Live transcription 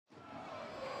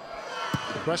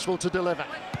Cresswell to deliver.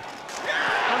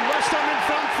 And West Ham in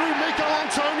front through Michail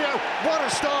Antonio. What a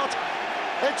start.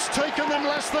 It's taken them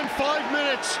less than 5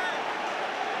 minutes.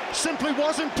 Simply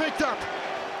wasn't picked up.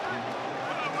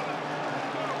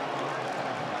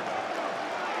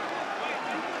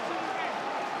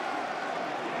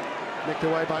 Nicked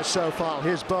away by Sofal.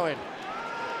 Here's Bowen.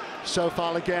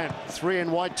 Sofal again. 3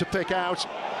 in white to pick out.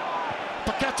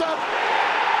 Paqueta.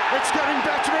 It's getting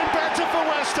better and better for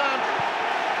West Ham.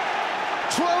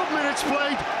 12 minutes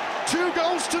played. 2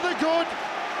 goals to the good.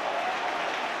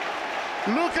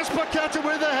 Lucas Paqueta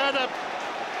with a header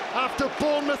after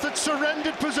Bournemouth had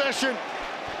surrendered possession.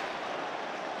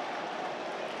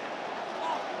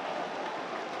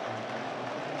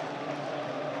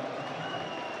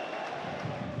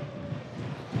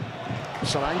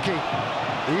 Solanke,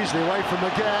 easily away from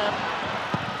Maguire.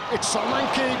 It's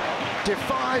Solanke,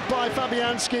 defied by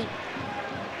Fabianski.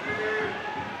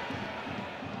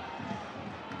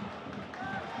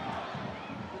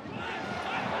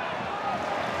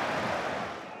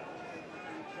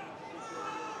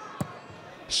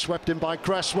 Swept in by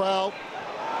Cresswell.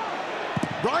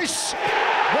 Rice!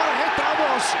 What a hit that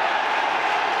was!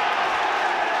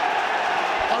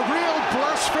 A real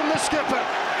blast from the skipper.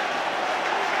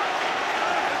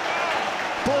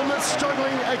 Bournemouth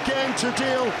struggling again to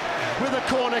deal with a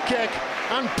corner kick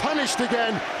and punished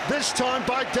again, this time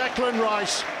by Declan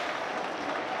Rice.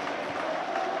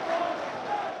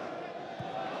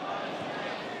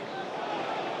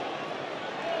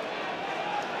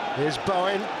 Here's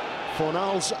Bowen.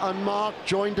 Fornals unmarked,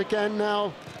 joined again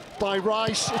now by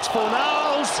Rice. It's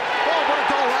Fornals! Oh, what a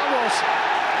goal that was!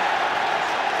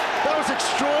 That was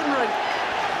extraordinary.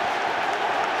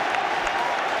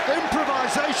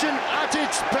 Improvisation at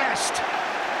its best.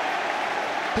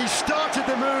 He started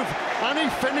the move and he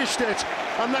finished it,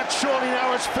 and that surely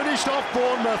now has finished off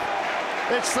Bournemouth.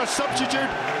 It's the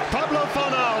substitute, Pablo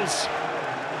Fornals.